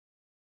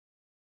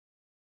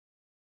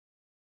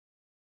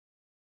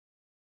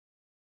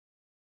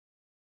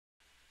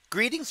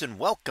Greetings and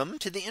welcome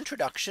to the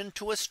introduction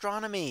to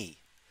astronomy.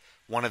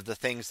 One of the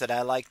things that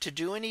I like to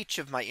do in each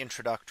of my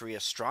introductory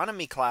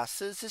astronomy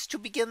classes is to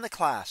begin the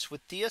class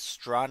with the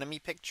astronomy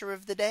picture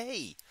of the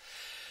day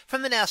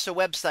from the NASA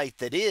website,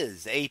 that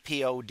is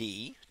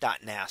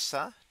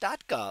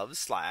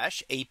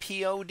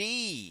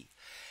apod.nasa.gov/apod.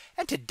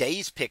 And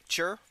today's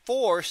picture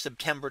for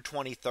September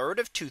 23rd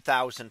of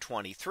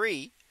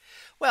 2023.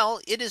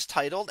 Well, it is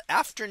titled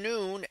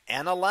Afternoon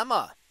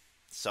Analemma.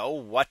 So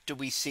what do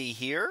we see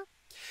here?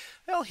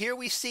 Well, here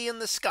we see in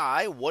the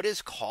sky what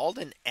is called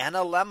an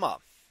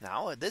analemma.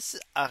 Now this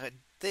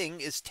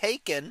thing is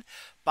taken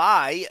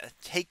by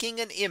taking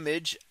an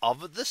image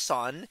of the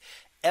sun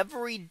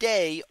every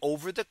day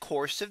over the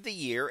course of the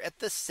year at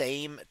the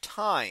same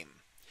time.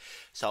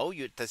 So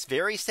at this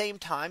very same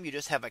time, you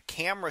just have a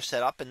camera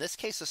set up, in this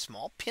case, a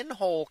small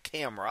pinhole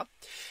camera.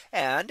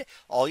 And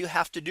all you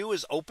have to do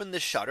is open the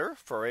shutter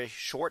for a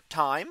short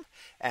time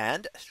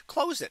and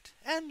close it.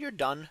 And you're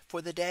done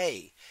for the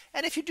day.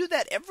 And if you do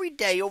that every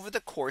day over the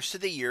course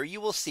of the year,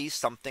 you will see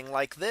something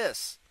like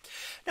this.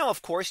 Now,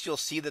 of course, you'll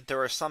see that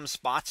there are some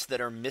spots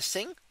that are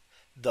missing.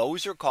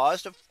 Those are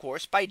caused, of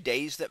course, by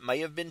days that may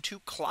have been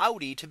too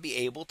cloudy to be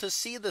able to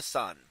see the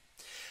sun.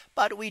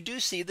 But we do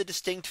see the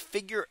distinct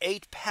figure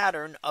 8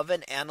 pattern of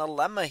an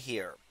analemma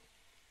here.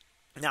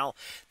 Now,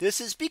 this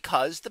is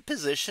because the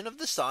position of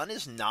the sun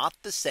is not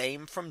the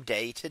same from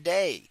day to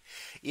day.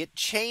 It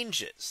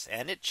changes,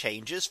 and it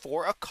changes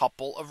for a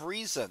couple of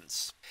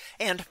reasons.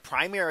 And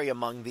primary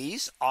among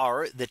these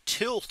are the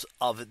tilt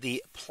of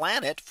the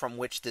planet from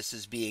which this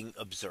is being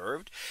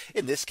observed.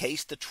 In this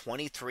case, the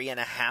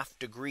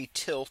 23.5-degree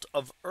tilt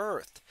of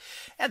Earth.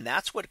 And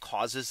that's what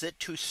causes it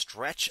to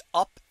stretch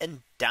up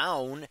and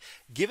down,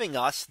 giving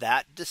us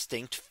that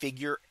distinct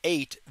figure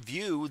 8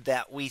 view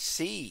that we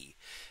see.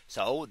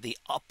 So the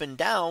up and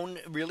down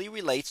really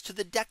relates to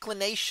the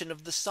declination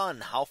of the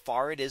sun, how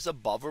far it is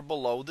above or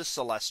below the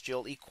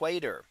celestial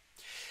equator.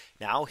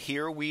 Now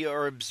here we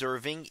are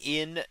observing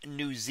in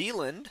New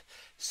Zealand.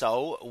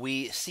 So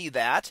we see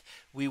that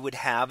we would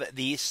have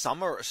the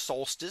summer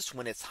solstice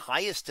when it's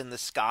highest in the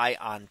sky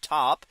on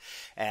top.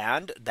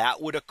 And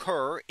that would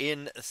occur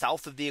in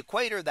south of the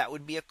equator. That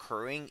would be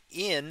occurring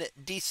in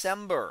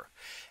December.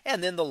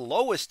 And then the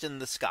lowest in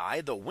the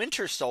sky, the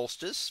winter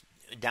solstice,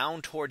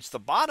 down towards the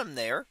bottom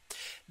there,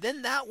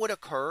 then that would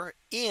occur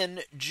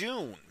in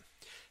June.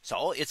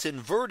 So it's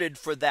inverted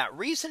for that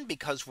reason,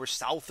 because we're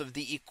south of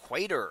the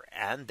equator,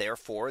 and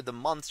therefore the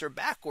months are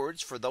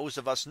backwards for those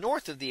of us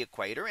north of the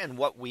equator and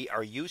what we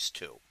are used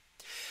to.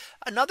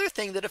 Another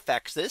thing that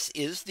affects this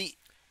is the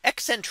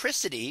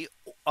eccentricity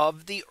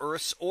of the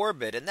Earth's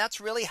orbit. And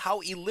that's really how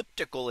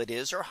elliptical it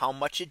is, or how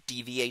much it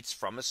deviates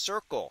from a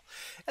circle.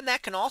 And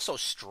that can also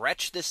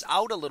stretch this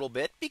out a little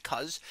bit,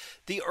 because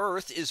the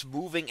Earth is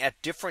moving at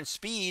different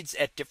speeds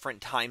at different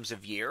times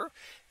of year.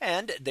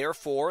 And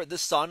therefore the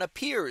sun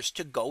appears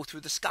to go through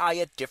the sky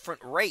at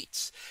different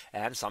rates,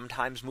 and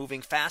sometimes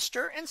moving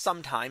faster and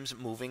sometimes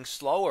moving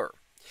slower.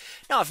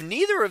 Now, if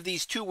neither of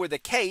these two were the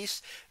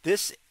case,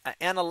 this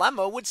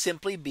analemma would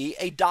simply be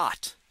a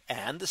dot.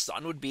 And the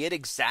sun would be at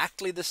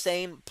exactly the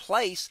same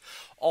place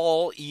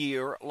all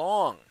year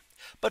long.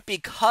 But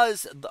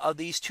because of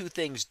these two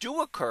things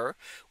do occur,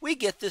 we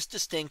get this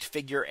distinct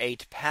figure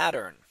 8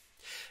 pattern.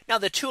 Now,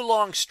 the two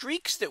long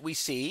streaks that we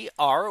see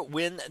are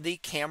when the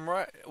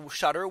camera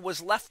shutter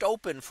was left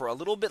open for a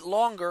little bit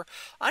longer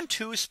on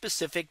two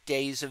specific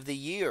days of the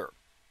year.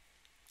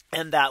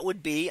 And that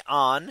would be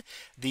on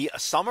the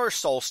summer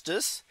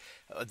solstice,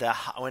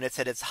 when it's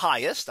at its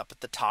highest up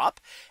at the top,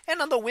 and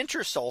on the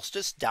winter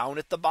solstice down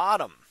at the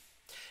bottom.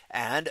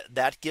 And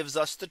that gives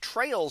us the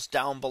trails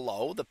down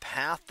below, the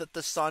path that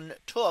the sun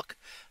took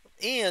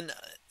in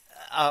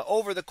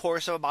over the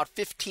course of about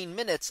 15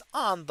 minutes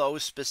on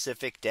those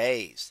specific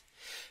days.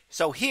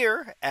 So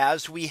here,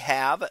 as we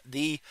have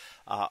the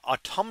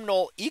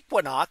autumnal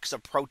equinox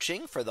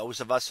approaching for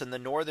those of us in the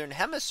northern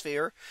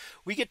hemisphere,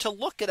 we get to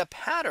look at a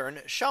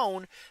pattern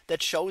shown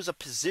that shows a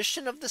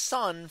position of the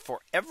sun for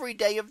every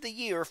day of the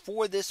year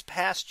for this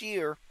past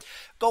year,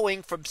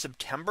 going from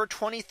September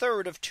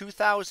 23rd of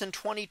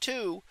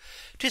 2022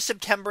 to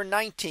September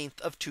 19th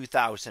of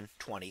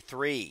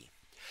 2023.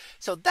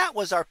 So that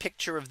was our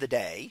picture of the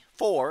day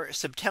for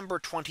September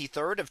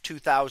 23rd of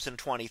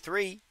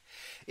 2023.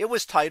 It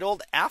was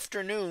titled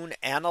Afternoon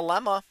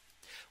Analemma.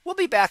 We'll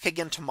be back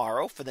again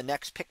tomorrow for the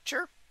next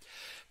picture,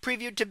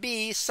 previewed to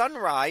be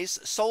sunrise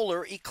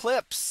solar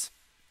eclipse.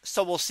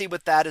 So we'll see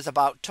what that is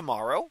about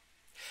tomorrow.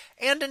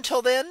 And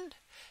until then,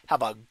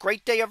 have a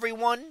great day,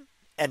 everyone,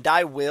 and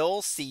I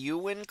will see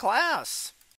you in class.